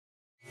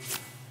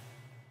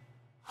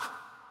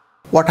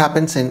What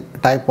happens in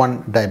type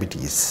 1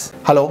 diabetes?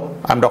 Hello,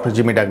 I'm Dr.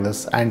 Jimmy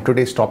Douglas and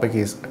today's topic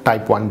is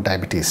type 1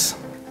 diabetes.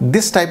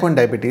 This type 1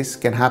 diabetes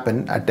can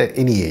happen at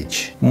any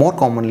age. More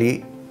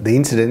commonly, the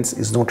incidence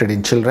is noted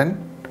in children,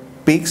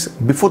 peaks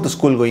before the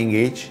school-going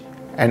age,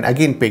 and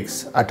again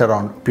peaks at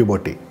around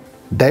puberty.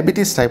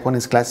 Diabetes type 1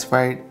 is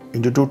classified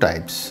into two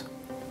types: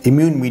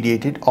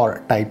 immune-mediated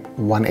or type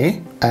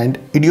 1A and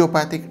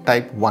idiopathic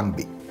type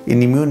 1B.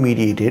 In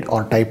immune-mediated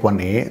or type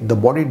 1A, the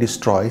body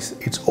destroys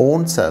its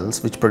own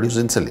cells which produce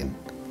insulin,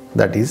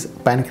 that is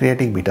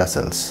pancreatic beta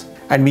cells.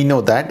 And we know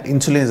that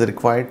insulin is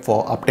required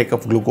for uptake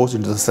of glucose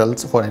into the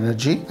cells for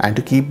energy and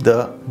to keep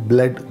the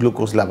blood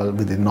glucose level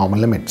within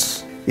normal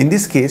limits. In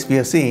this case, we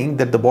are seeing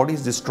that the body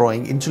is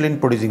destroying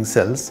insulin-producing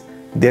cells.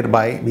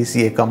 Thereby, we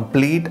see a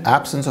complete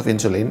absence of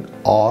insulin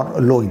or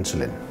low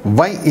insulin.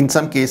 Why in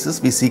some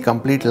cases we see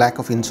complete lack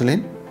of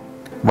insulin,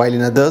 while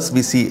in others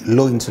we see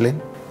low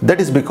insulin? That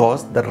is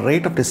because the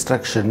rate of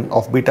destruction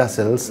of beta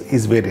cells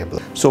is variable.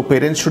 So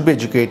parents should be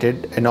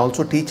educated and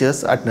also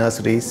teachers at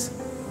nurseries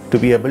to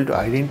be able to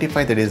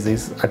identify the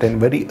disease at a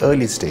very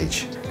early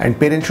stage. And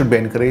parents should be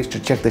encouraged to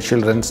check the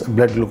children's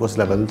blood glucose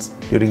levels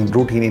during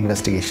routine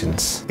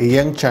investigations. A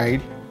young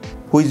child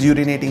who is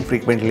urinating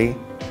frequently,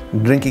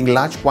 drinking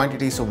large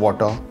quantities of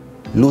water,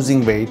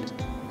 losing weight,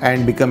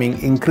 and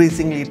becoming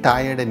increasingly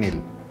tired and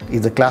ill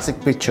is a classic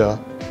picture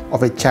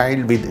of a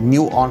child with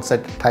new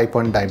onset type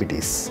 1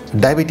 diabetes.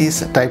 Diabetes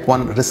type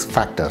 1 risk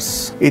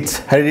factors. It's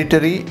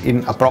hereditary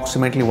in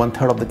approximately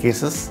 1/3 of the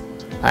cases,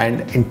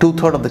 and in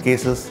 2/3 of the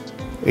cases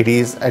it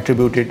is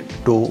attributed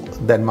to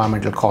the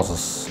environmental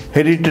causes.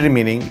 Hereditary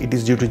meaning it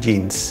is due to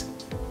genes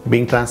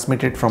being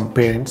transmitted from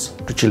parents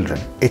to children.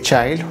 A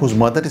child whose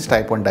mother is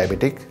type 1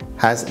 diabetic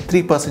has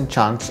 3%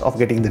 chance of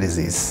getting the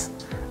disease,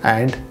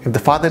 and if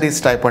the father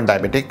is type 1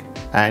 diabetic,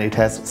 and it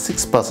has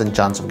 6%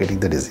 chance of getting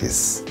the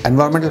disease.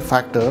 Environmental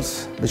factors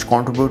which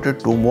contributed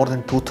to more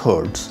than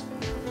 2/3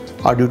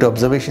 are due to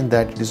observation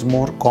that it is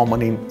more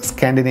common in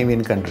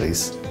Scandinavian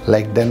countries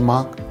like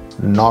Denmark,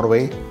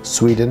 Norway,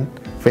 Sweden,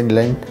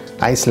 Finland,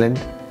 Iceland,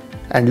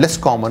 and less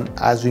common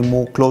as we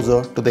move closer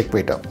to the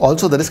equator.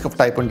 Also, the risk of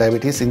type 1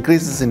 diabetes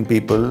increases in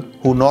people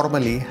who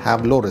normally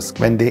have low risk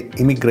when they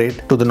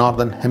immigrate to the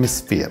northern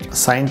hemisphere.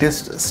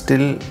 Scientists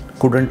still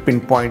couldn't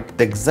pinpoint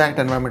the exact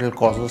environmental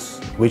causes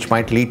which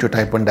might lead to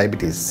type 1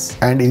 diabetes.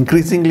 And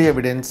increasingly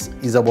evidence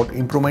is about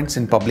improvements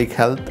in public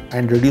health,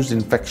 and reduced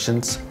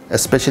infections,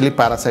 especially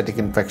parasitic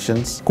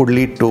infections, could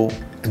lead to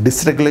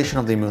dysregulation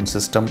of the immune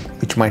system,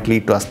 which might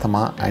lead to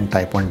asthma and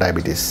type 1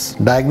 diabetes.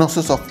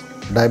 Diagnosis of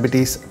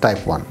diabetes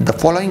type 1. The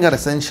following are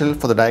essential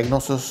for the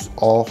diagnosis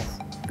of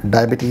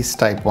diabetes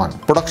type 1.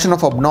 Production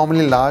of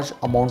abnormally large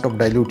amount of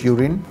dilute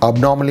urine,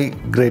 abnormally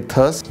great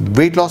thirst,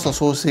 weight loss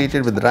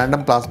associated with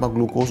random plasma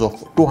glucose of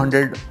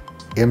 200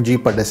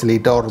 mg per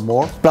deciliter or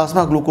more,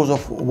 plasma glucose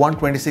of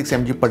 126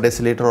 mg per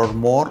deciliter or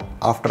more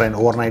after an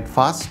overnight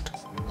fast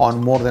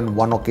on more than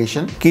one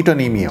occasion,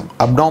 ketonemia,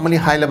 abnormally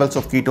high levels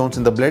of ketones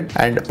in the blood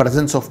and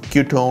presence of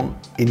ketone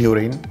in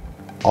urine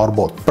or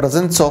both,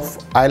 presence of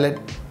islet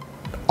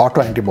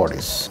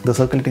autoantibodies. The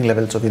circulating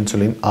levels of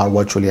insulin are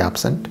virtually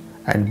absent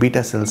and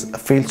beta cells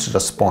fails to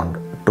respond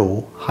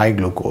to high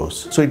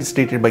glucose. So it is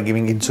treated by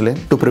giving insulin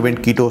to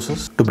prevent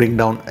ketosis, to bring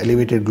down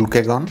elevated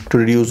glucagon, to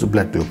reduce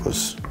blood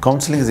glucose.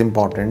 Counseling is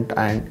important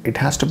and it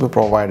has to be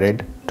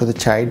provided to the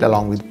child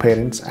along with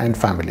parents and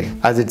family,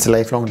 as it's a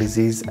lifelong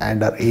disease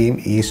and our aim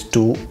is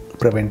to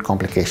prevent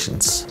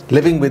complications.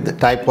 Living with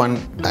type 1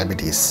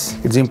 diabetes.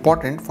 It's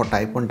important for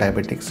type 1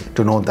 diabetics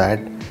to know that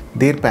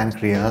their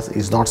pancreas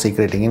is not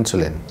secreting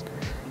insulin.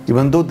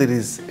 Even though there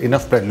is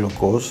enough blood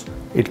glucose,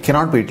 it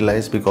cannot be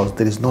utilized because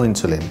there is no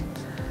insulin.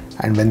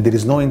 And when there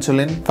is no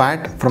insulin,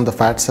 fat from the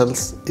fat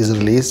cells is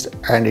released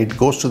and it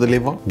goes to the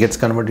liver, gets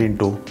converted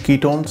into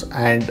ketones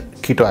and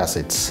keto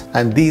acids.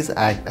 And these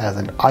act as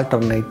an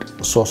alternate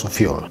source of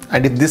fuel.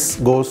 And if this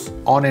goes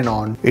on and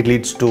on, it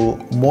leads to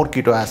more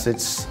keto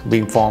acids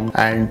being formed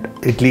and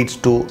it leads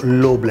to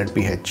low blood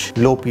pH.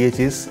 Low pH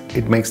is,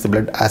 it makes the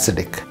blood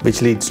acidic,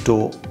 which leads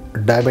to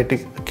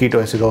diabetic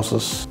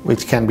ketoacidosis,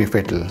 which can be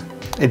fatal.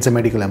 It's a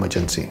medical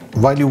emergency.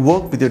 While you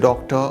work with your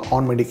doctor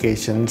on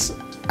medications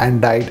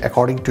and diet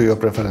according to your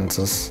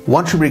preferences,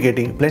 one should be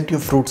getting plenty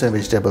of fruits and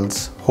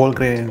vegetables, whole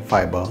grain and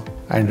fiber,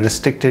 and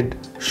restricted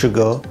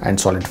sugar and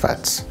solid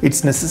fats.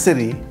 It's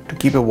necessary to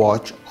keep a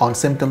watch on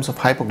symptoms of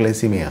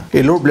hypoglycemia.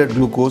 A low blood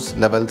glucose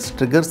levels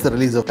triggers the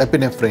release of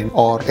epinephrine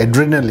or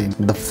adrenaline,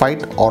 the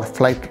fight or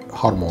flight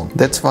hormone.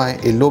 That's why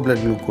a low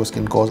blood glucose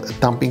can cause a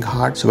thumping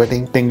heart,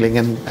 sweating, tingling,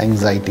 and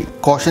anxiety.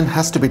 Caution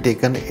has to be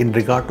taken in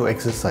regard to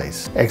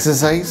exercise.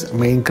 Exercise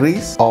may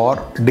increase or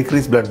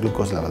decrease blood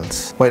glucose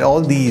levels. While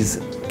all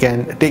these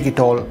can take it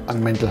all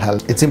on mental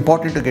health, it's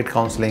important to get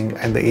counseling,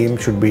 and the aim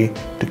should be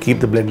to keep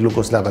the blood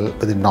glucose level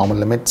within normal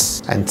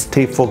limits and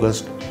stay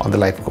focused on the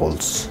life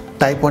goals.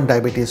 Type 1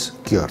 diabetes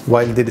cure.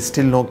 While there is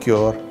still no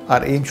cure,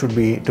 our aim should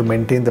be to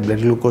maintain the blood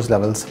glucose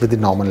levels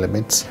within normal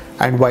limits.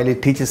 And while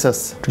it teaches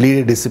us to lead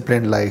a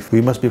disciplined life, we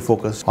must be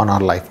focused on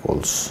our life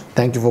goals.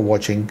 Thank you for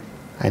watching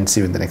and see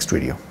you in the next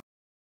video.